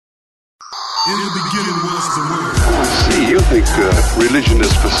In the beginning was the word. I see. You think religion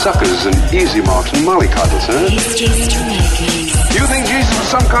is for suckers and easy marks and mollycoddles, huh? You think Jesus was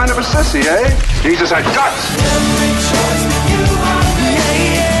some kind of a sissy, eh? Jesus had guts. Every choice that you are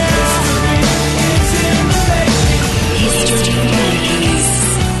made.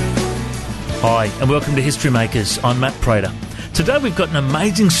 Hi, and welcome to History Makers. I'm Matt Prater. Today we've got an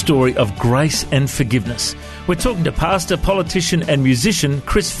amazing story of grace and forgiveness. We're talking to pastor, politician and musician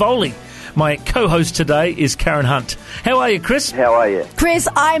Chris Foley. My co-host today is Karen Hunt. How are you, Chris? How are you? Chris,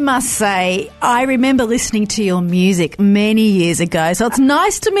 I must say, I remember listening to your music many years ago, so it's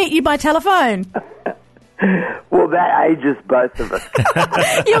nice to meet you by telephone. Well, that ages both of us.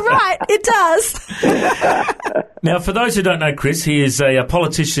 You're right, it does. Now, for those who don't know Chris, he is a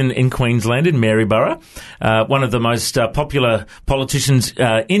politician in Queensland, in Maryborough, one of the most popular politicians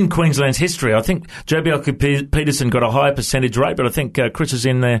in Queensland's history. I think Joh Bjelke-Petersen got a higher percentage rate, but I think Chris is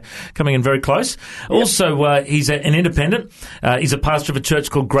in there, coming in very close. Yep. Also, he's an independent. He's a pastor of a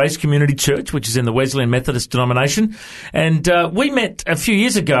church called Grace Community Church, which is in the Wesleyan Methodist denomination. And we met a few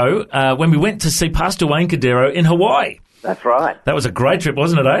years ago when we went to see Pastor Wayne Cordeiro in Hawaii. That's right. That was a great trip,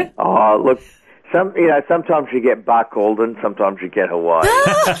 wasn't it, eh? Oh, look. Sometimes you get Buck Alden, sometimes you get Hawaii.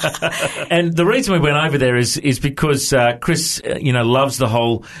 And the reason we went over there is because Chris, loves the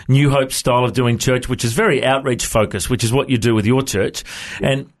whole New Hope style of doing church, which is very outreach focused, which is what you do with your church.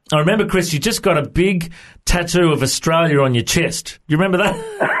 And I remember, Chris, you just got a big tattoo of Australia on your chest. You remember that?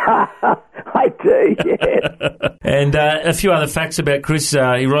 I do, yeah. And a few other facts about Chris.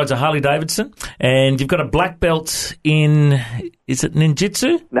 He rides a Harley-Davidson, and you've got a black belt in, is it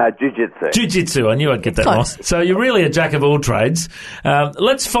ninjutsu? No, jiu-jitsu. Jiu-jitsu, I knew I'd get that wrong. Close. So you're really a jack of all trades.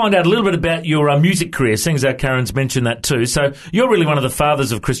 Let's find out a little bit about your music career, seeing as Karen's mentioned that too. So you're really one of the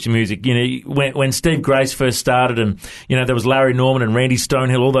fathers of Christian music. You know, when Steve Grace first started, and, there was Larry Norman and Randy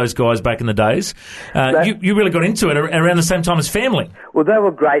Stonehill, all those guys back in the days. You really got into it around the same time as family. Well, they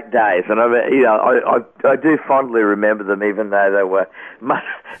were great days, and I do fondly remember them, even though they were much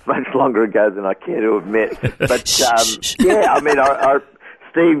longer ago than I care to admit. But yeah, I mean,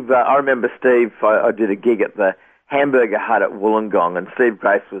 Steve. I remember Steve. I did a gig at the Hamburger Hut at Wollongong, and Steve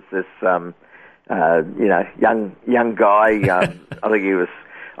Grace was this, young guy. I think I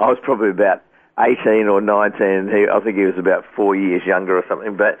was probably about 18 or 19, and I think he was about 4 years younger or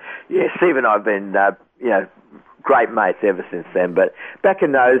something. But yeah, Steve and I have been, great mates ever since then. But back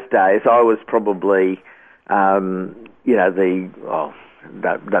in those days, I was probably, don't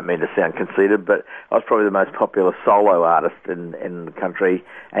mean to sound conceited, but I was probably the most popular solo artist in the country,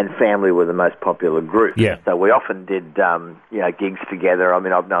 and family were the most popular group. Yeah. So we often did, gigs together. I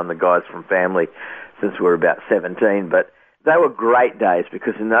mean, I've known the guys from family since we were about 17, but they were great days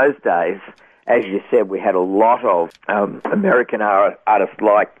because in those days, as you said, we had a lot of American artists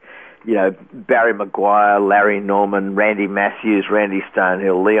like, Barry Maguire, Larry Norman, Randy Matthews, Randy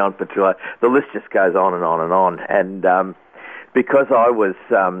Stonehill, Leon Patillo. The list just goes on and on and on. And because I was,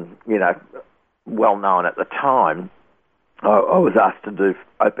 well known at the time, I was asked to do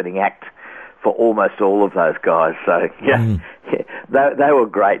opening act for almost all of those guys. So, they were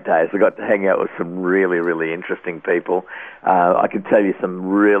great days. I got to hang out with some really, really interesting people. I could tell you some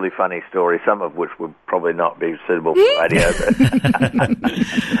really funny stories, some of which would probably not be suitable for radio.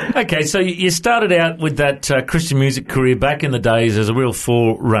 Okay, so you started out with that Christian music career back in the days as a real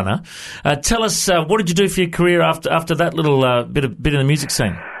forerunner. Tell us, what did you do for your career after that little bit in the music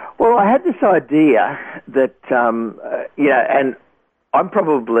scene? Well, I had this idea that, and I'm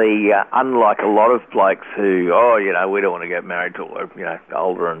probably unlike a lot of blokes who, we don't want to get married till we're,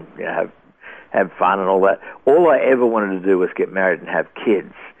 older and, have fun and all that. All I ever wanted to do was get married and have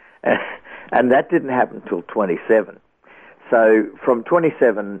kids. And that didn't happen till 27. So from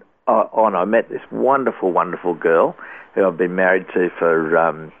 27 on, I met this wonderful, wonderful girl who I've been married to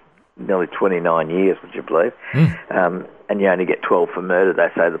for nearly 29 years, would you believe? And you only get 12 for murder, they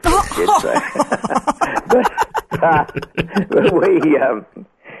say, the poor kids. But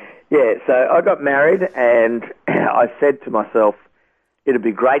so I got married, and I said to myself, it'd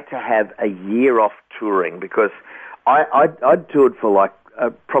be great to have a year off touring, because I'd toured for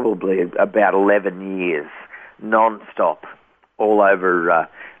probably about 11 years, non-stop, all over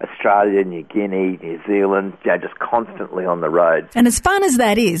Australia, New Guinea, New Zealand, just constantly on the road. And as fun as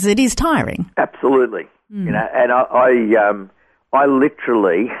that is, it is tiring. Absolutely. And I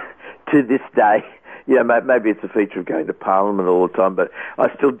literally, to this day, maybe it's a feature of going to Parliament all the time, but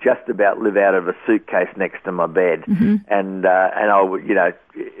I still just about live out of a suitcase next to my bed. Mm-hmm. And I would,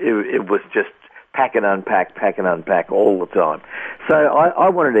 it was just pack and unpack all the time. So I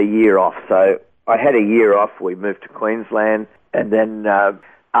wanted a year off. So I had a year off. We moved to Queensland, and then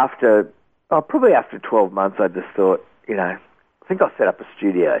probably after 12 months, I just thought, I think I'll set up a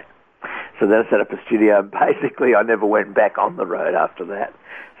studio. So then I set up a studio, and basically I never went back on the road after that.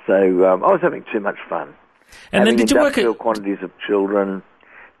 So I was having too much fun. And then did you work at quantities of children,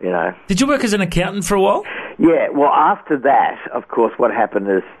 Did you work as an accountant for a while? Yeah, well, after that, of course, what happened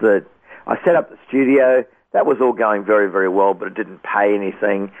is that I set up the studio. That was all going very, very well, but it didn't pay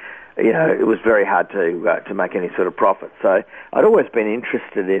anything. It was very hard to make any sort of profit. So I'd always been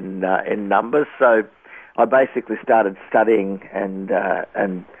interested in numbers. So I basically started studying and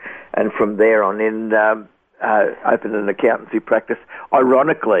from there on in opened an accountancy practice.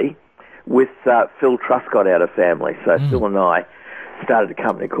 Ironically, with Phil Truscott out of family. So Phil and I started a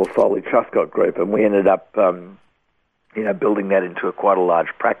company called Foley Truscott Group, and we ended up, building that into quite a large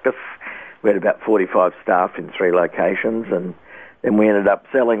practice. We had about 45 staff in 3 locations, and then we ended up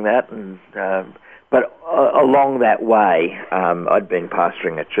selling that. And but along that way, I'd been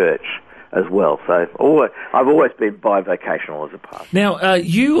pastoring a church as well. So I've always been bivocational as a pastor. Now,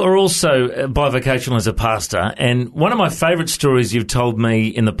 you are also bivocational as a pastor, and one of my favourite stories you've told me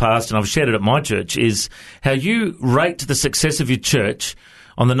in the past, and I've shared it at my church, is how you rate the success of your church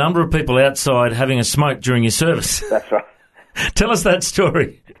on the number of people outside having a smoke during your service. That's right. Tell us that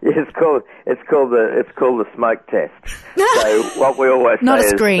story. Yeah, it's called the smoke test. So what we always say not a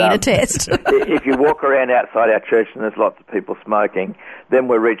is, screen, a test. If you walk around outside our church and there's lots of people smoking, then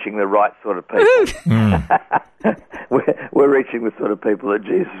we're reaching the right sort of people. we're reaching the sort of people that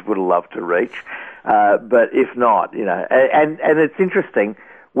Jesus would have loved to reach. But if not, and it's interesting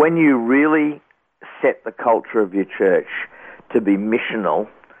when you really set the culture of your church to be missional.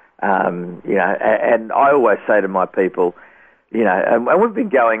 And I always say to my people, and we've been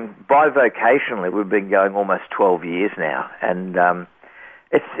going bivocationally. We've been going almost 12 years now, and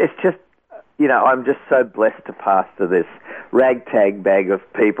it's just, I'm just so blessed to pastor this ragtag bag of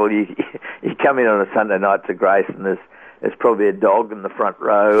people. You come in on a Sunday night to Grace, and there's probably a dog in the front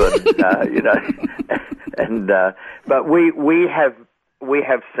row, and but we have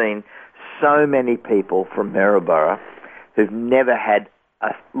seen so many people from Maryborough who've never had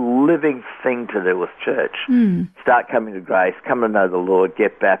a living thing to do with church. Start coming to Grace, come to know the Lord,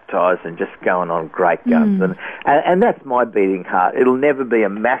 get baptised, and just going on great guns. And that's my beating heart. It'll never be a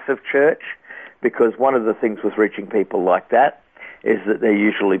massive church, because one of the things with reaching people like that is that they're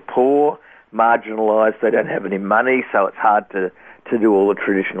usually poor, marginalised, they don't have any money, so it's hard to do all the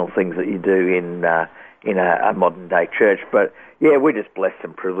traditional things that you do in a modern-day church. But yeah, we're just blessed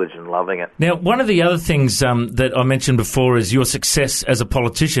and privileged and loving it. Now, one of the other things that I mentioned before is your success as a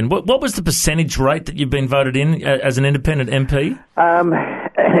politician. What was the percentage rate that you've been voted in as an independent MP?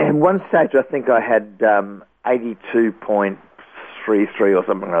 At one stage, I think I had 82.33 or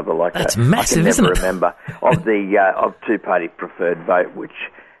something or other like That's that. massive, isn't it? I can never remember of the of two-party preferred vote, which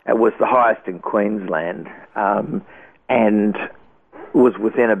was the highest in Queensland, and was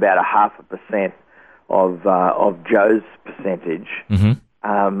within about 0.5% of Joe's percentage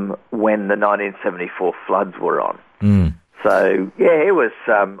when the 1974 floods were on. So, yeah, it was...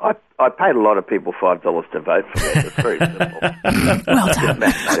 I paid a lot of people $5 to vote for me. It's very simple. Well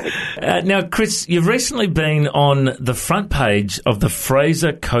done. Now, Chris, you've recently been on the front page of the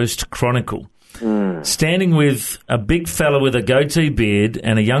Fraser Coast Chronicle, standing with a big fella with a goatee beard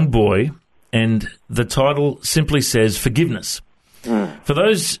and a young boy, and the title simply says Forgiveness. For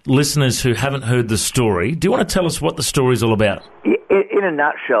those listeners who haven't heard the story, do you want to tell us what the story is all about? In a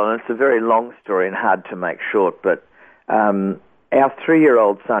nutshell, and it's a very long story and hard to make short, but our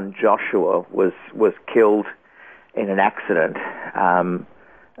 3-year-old son Joshua was killed in an accident. And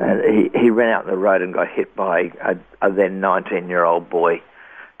he ran out on the road and got hit by a then 19-year-old boy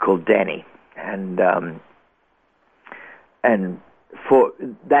called Danny, and for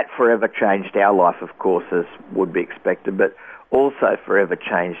that forever changed our life, of course, as would be expected, but also forever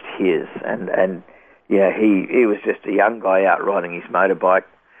changed his. And yeah, he was just a young guy out riding his motorbike.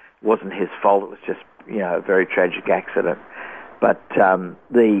 It wasn't his fault. It was just, a very tragic accident. But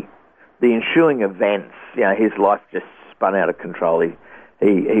the ensuing events, his life just spun out of control.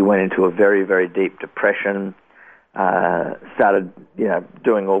 He went into a very, very deep depression, started,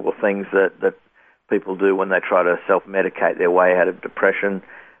 doing all the things that people do when they try to self-medicate their way out of depression.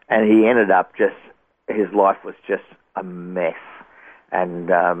 And he ended up his life was just a mess, and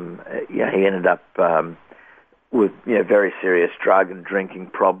he ended up with very serious drug and drinking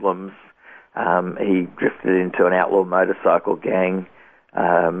problems. He drifted into an outlaw motorcycle gang,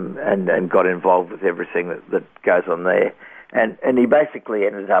 and got involved with everything that goes on there, and he basically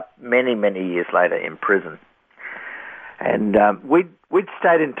ended up many years later in prison. And we'd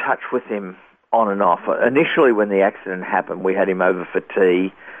stayed in touch with him on and off. Initially, when the accident happened, we had him over for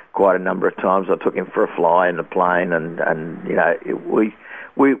tea quite a number of times. I took him for a fly in the plane, and you know,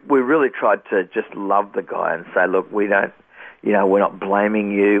 we really tried to just love the guy and say, look, we don't, you know, we're not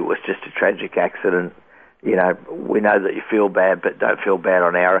blaming you. It was just a tragic accident. You know, we know that you feel bad, but don't feel bad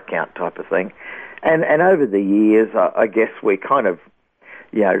on our account, type of thing. And over the years, I guess we kind of,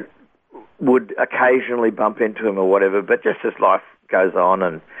 you know, would occasionally bump into him or whatever, but just as life goes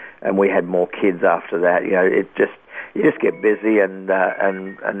on, and we had more kids after that, you know, you just get busy and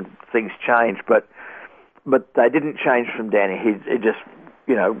things change, but they didn't change from Danny. It just,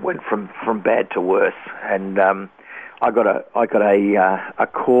 you know, went from bad to worse. And I got a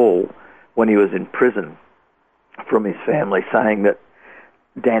call when he was in prison from his family saying that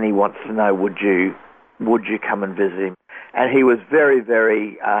Danny wants to know, would you come and visit him? And he was very,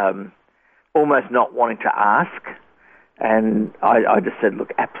 very almost not wanting to ask. And I just said,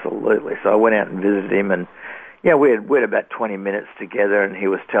 look, absolutely. So I went out and visited him, and yeah, we had about 20 minutes together, and he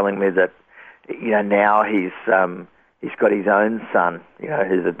was telling me that, you know, now he's got his own son, you know,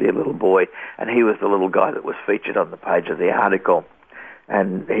 who's a dear little boy, and he was the little guy that was featured on the page of the article.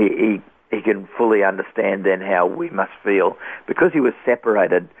 And he can fully understand then how we must feel, because he was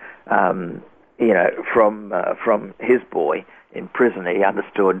separated, you know, from his boy in prison. He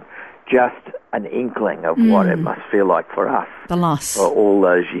understood just an inkling of what it must feel like for us. The loss. For all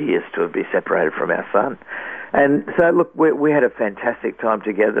those years to be separated from our son. And so, look, we had a fantastic time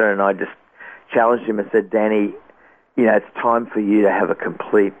together, and I just challenged him and said, Danny, you know, it's time for you to have a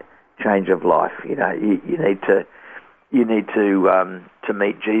complete change of life. You know, you need to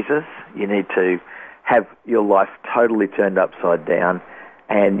meet Jesus. You need to have your life totally turned upside down,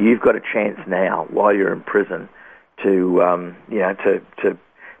 and you've got a chance now while you're in prison to you know, to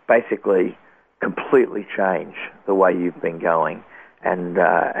basically completely change the way you've been going. And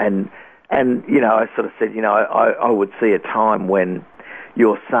you know, I sort of said, you know, I would see a time when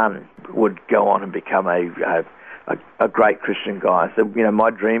your son would go on and become a great Christian guy. I said, you know, my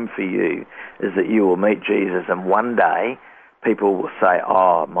dream for you is that you will meet Jesus, and one day people will say,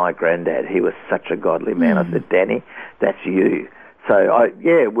 oh, my granddad, he was such a godly man. I said, Danny, that's you. So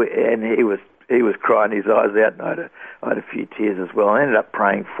and he was crying his eyes out, and I had a few tears as well. I ended up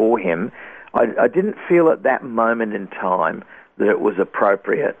praying for him. I didn't feel at that moment in time that it was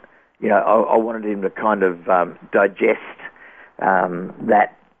appropriate. You know, I wanted him to kind of digest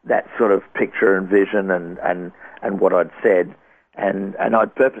that sort of picture and vision and what I'd said, and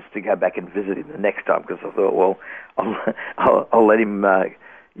I'd purposed to go back and visit him the next time, because I thought, well, I'll let him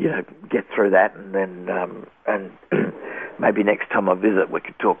you know, get through that, and then and maybe next time I visit we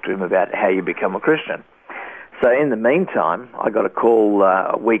could talk to him about how you become a Christian. So in the meantime, I got a call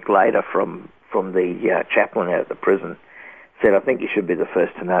a week later from the chaplain out at the prison. Said, I think you should be the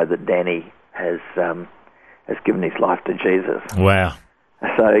first to know that Danny has given his life to Jesus. Wow.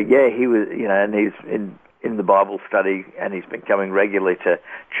 So yeah, he was, you know, and he's in the Bible study, and he's been coming regularly to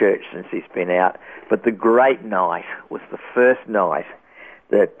church since he's been out. But the great night was the first night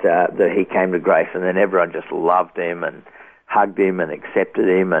that he came to grace, and then everyone just loved him and hugged him and accepted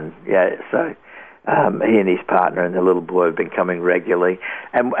him, and yeah, so he and his partner and the little boy have been coming regularly.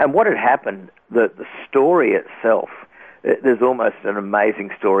 And what had happened, the story itself, there's almost an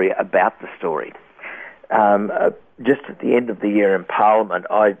amazing story about the story. Just at the end of the year in Parliament,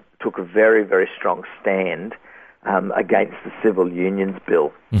 I took a very, very strong stand against the Civil Unions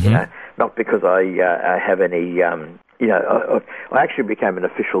Bill. Mm-hmm. You know, not because I have any, you know, I actually became an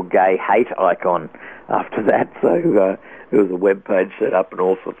official gay hate icon after that. So there was a web page set up and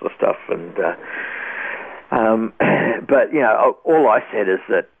all sorts of stuff. And but you know, all I said is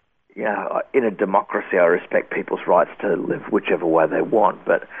that, you know, in a democracy, I respect people's rights to live whichever way they want.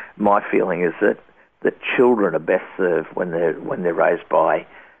 But my feeling is that children are best served when they're raised by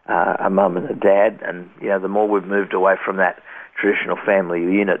a mum and a dad. And you know, the more we've moved away from that traditional family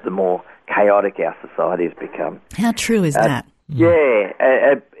unit, the more chaotic our society has become. How true is that? Yeah.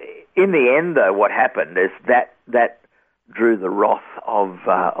 In the end, though, what happened is that drew the wrath of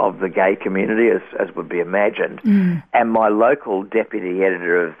the gay community, as would be imagined. And my local deputy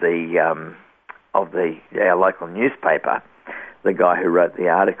editor of our local newspaper, the guy who wrote the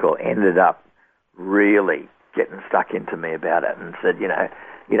article, ended up really getting stuck into me about it, and said, you know,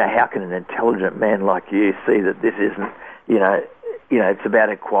 how can an intelligent man like you see that this isn't, you know, it's about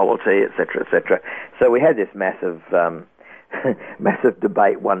equality, etc., etc. So we had this massive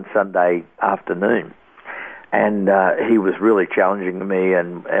debate one Sunday afternoon, and he was really challenging me,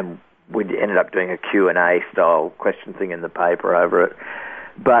 and we ended up doing a Q&A style question thing in the paper over it.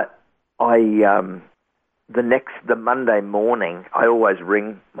 But the Monday morning, I always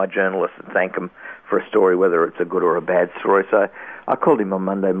ring my journalist and thank him for a story, whether it's a good or a bad story. So I called him on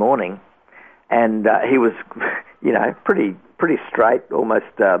Monday morning, and he was, pretty straight, almost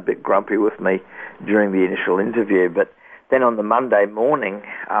a bit grumpy with me during the initial interview. But then on the Monday morning,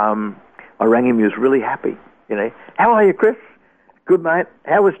 I rang him. He was really happy. How are you, Chris? Good, mate.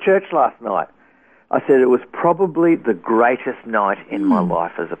 How was church last night? I said, it was probably the greatest night in my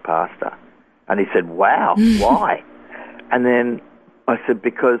life as a pastor. And he said, wow, why? And then I said,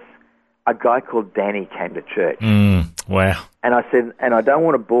 because a guy called Danny came to church. Wow. And I said, and I don't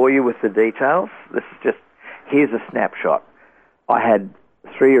want to bore you with the details. This is just, here's a snapshot. I had a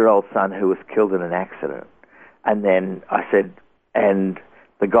 3-year-old son who was killed in an accident. And then I said, and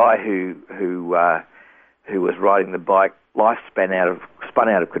the guy who was riding the bike, life spun out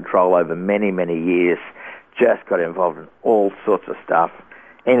of control over many, many years, just got involved in all sorts of stuff,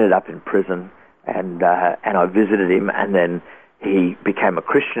 ended up in prison, and I visited him, and then he became a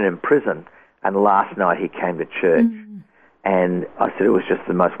Christian in prison, and last night he came to church, and I said it was just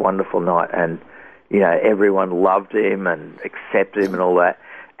the most wonderful night, and everyone loved him and accepted him and all that.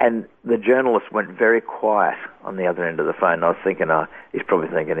 And the journalist went very quiet on the other end of the phone. And I was thinking, he's probably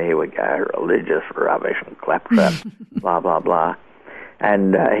thinking, here we go, religious rubbish and claptrap, blah, blah, blah.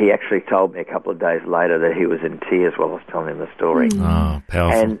 And he actually told me a couple of days later that he was in tears while I was telling him the story. Oh,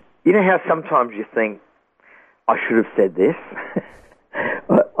 powerful. And you know how sometimes you think, I should have said this?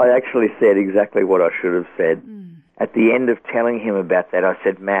 I actually said exactly what I should have said. At the end of telling him about that, I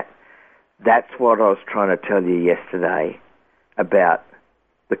said, Matt, that's what I was trying to tell you yesterday about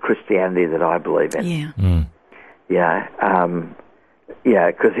the Christianity that I believe in. Because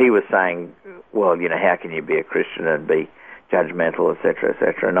he was saying, well, how can you be a Christian and be judgmental, et cetera, et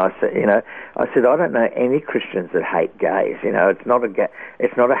cetera. And I said, I don't know any Christians that hate gays. It's not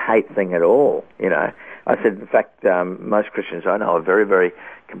a hate thing at all. I said, in fact, most Christians I know are very, very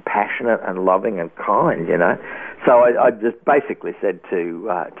compassionate and loving and kind. So I just basically said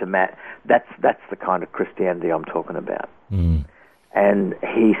to Matt, that's the kind of Christianity I'm talking about. And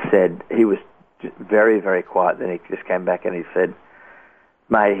he said, he was very, very quiet. Then he just came back and he said,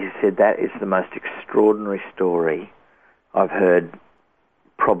 mate, he said, that is the most extraordinary story I've heard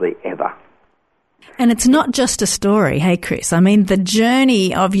probably ever. And it's not just a story, hey, Chris. I mean, the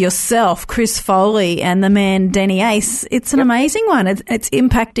journey of yourself, Chris Foley, and the man, Danny Ace, it's an amazing one. It's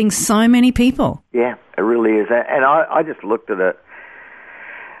impacting so many people. Yeah, it really is. And I just looked at it,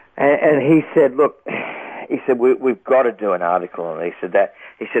 and he said, look, he said, we've got to do an article on it. He said,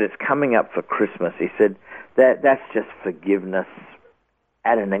 it's coming up for Christmas. He said, that's just forgiveness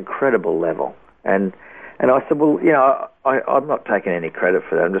at an incredible level. And I said, well, I'm not taking any credit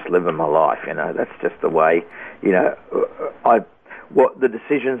for that. I'm just living my life, That's just the way, what the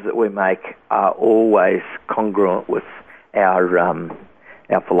decisions that we make are always congruent with our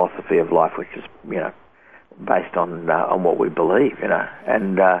philosophy of life, which is, based on what we believe,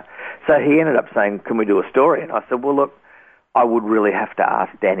 And so he ended up saying, can we do a story? And I said, well, look, I would really have to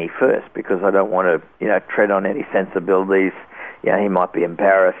ask Danny first because I don't want to, tread on any sensibilities. He might be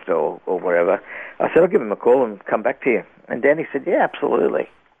embarrassed or whatever. I said, I'll give him a call and come back to you. And Danny said, yeah, absolutely.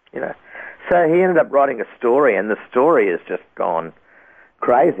 So he ended up writing a story, and the story has just gone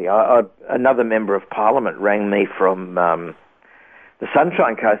crazy. Another member of Parliament rang me from the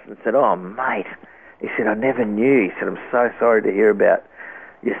Sunshine Coast and said, oh, mate, he said, I never knew. He said, I'm so sorry to hear about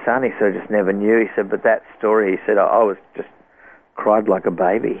your son. He said, I just never knew. He said, but that story, he said, I was just cried like a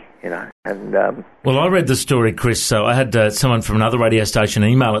baby, And well, I read the story, Chris. So I had someone from another radio station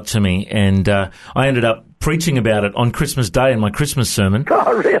email it to me, and I ended up preaching about it on Christmas Day in my Christmas sermon.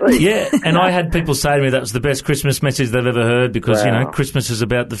 Oh, really? Yeah, and I had people say to me that was the best Christmas message they've ever heard because, Christmas is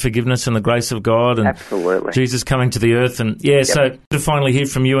about the forgiveness and the grace of God and absolutely Jesus coming to the earth. And, so to finally hear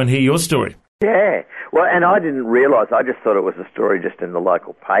from you and hear your story. Yeah. Well, and I didn't realise. I just thought it was a story just in the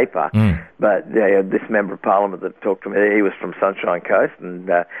local paper. But this member of Parliament that talked to me, he was from Sunshine Coast, and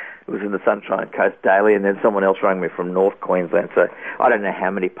it was in the Sunshine Coast Daily, and then someone else rang me from North Queensland. So I don't know how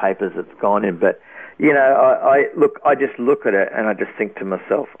many papers it's gone in, but I just look at it and I just think to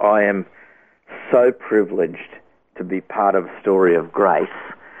myself, I am so privileged to be part of a story of grace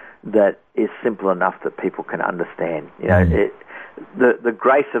that is simple enough that people can understand. The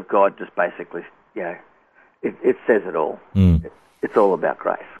grace of God just basically, it says it all. It's all about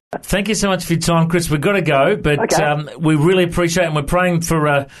grace. Thank you so much for your time, Chris. We've got to go, but we really appreciate it, and we're praying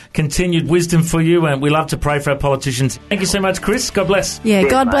for continued wisdom for you, and we love to pray for our politicians. Thank you so much, Chris. God bless. Yeah,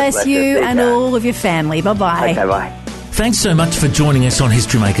 Cheers, God mate. bless you and all of your family. Bye-bye. Okay, bye. Thanks so much for joining us on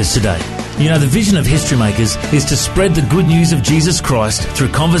History Makers today. You know, the vision of History Makers is to spread the good news of Jesus Christ through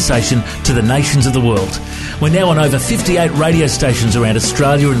conversation to the nations of the world. We're now on over 58 radio stations around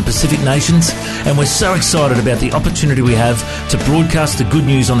Australia and Pacific nations, and we're so excited about the opportunity we have to broadcast the good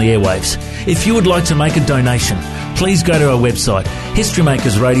news on the airwaves. If you would like to make a donation, please go to our website,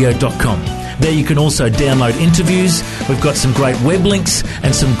 historymakersradio.com. There you can also download interviews. We've got some great web links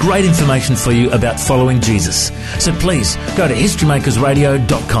and some great information for you about following Jesus. So please go to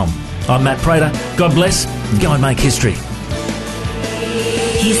historymakersradio.com. I'm Matt Prater. God bless. Go and make history.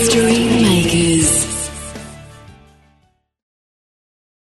 History